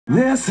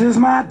This is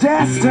my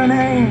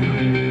destiny.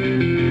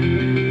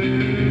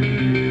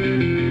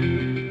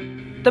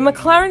 The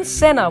Mclaren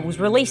Senna was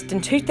released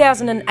in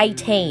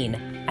 2018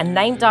 and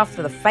named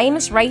after the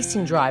famous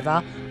racing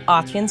driver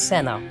Mclaren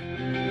Senna.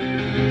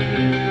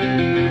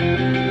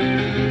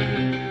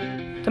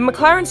 The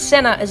Mclaren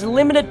Senna is a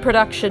limited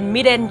production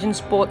mid-engine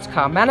sports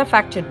car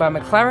manufactured by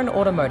McLaren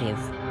Automotive.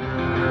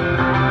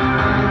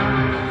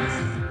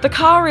 The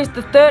car is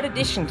the third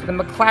addition to the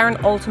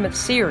McLaren Ultimate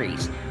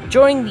Series,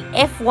 joining the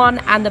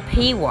F1 and the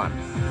P1.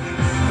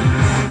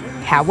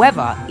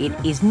 However, it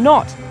is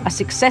not a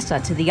successor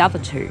to the other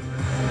two.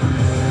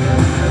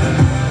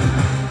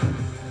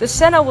 The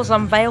Senna was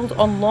unveiled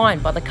online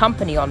by the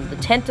company on the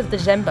 10th of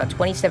December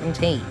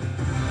 2017,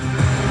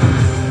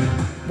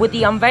 with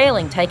the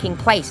unveiling taking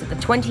place at the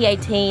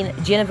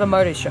 2018 Geneva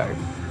Motor Show.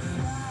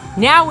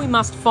 Now we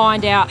must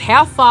find out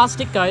how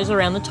fast it goes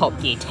around the Top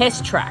Gear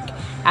test track,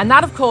 and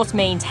that of course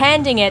means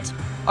handing it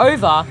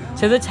over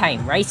to the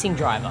tame racing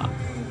driver.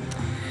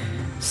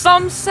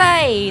 Some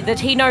say that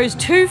he knows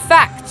 2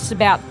 facts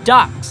about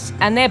ducks,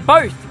 and they're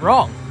both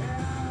wrong.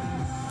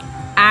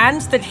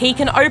 And that he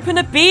can open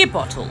a beer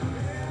bottle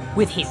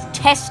with his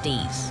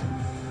testes.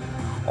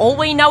 All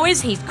we know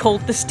is he's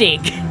called the Stig.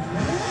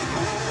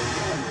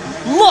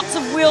 Lots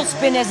of wheel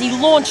spin as he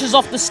launches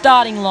off the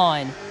starting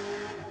line.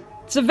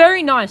 It's a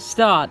very nice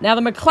start. Now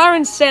the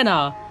McLaren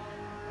Senna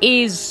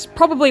is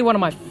probably one of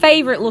my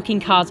favourite looking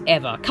cars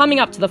ever. Coming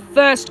up to the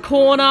first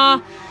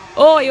corner.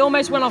 Oh, he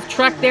almost went off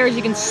track there, as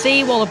you can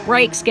see, while the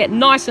brakes get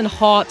nice and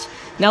hot.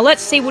 Now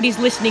let's see what he's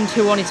listening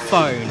to on his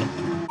phone.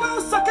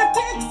 Suck a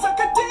dick, suck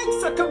a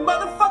dick, suck a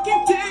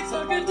motherfucking dick.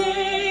 Suck a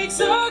dick,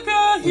 suck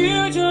a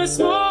huge or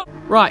small.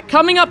 Right,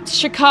 coming up to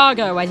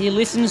Chicago as he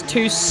listens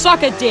to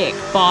Suck a Dick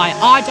by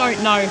I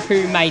don't know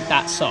who made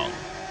that song.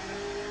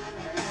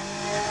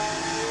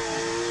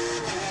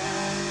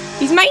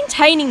 He's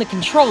maintaining the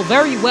control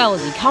very well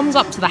as he comes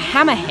up to the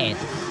hammerhead.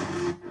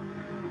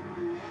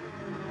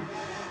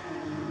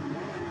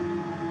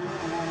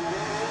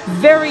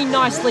 Very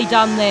nicely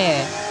done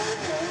there.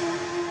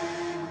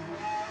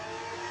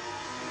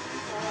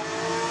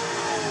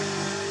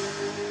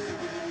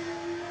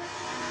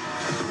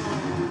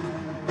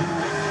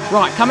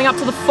 Right, coming up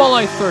to the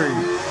follow-through.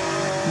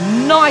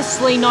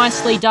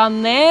 Nicely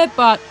done there,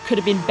 but could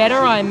have been better,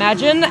 I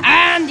imagine.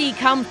 And he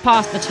comes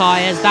past the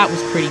tyres. That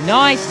was pretty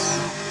nice.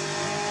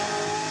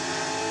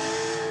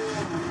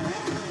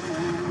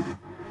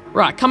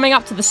 Right, coming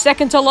up to the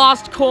second to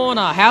last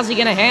corner. How's he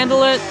going to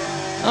handle it?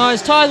 Oh,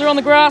 his tyres are on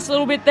the grass a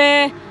little bit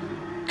there.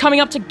 Coming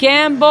up to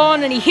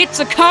Gambon, and he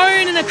hits a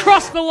cone and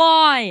across the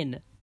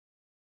line.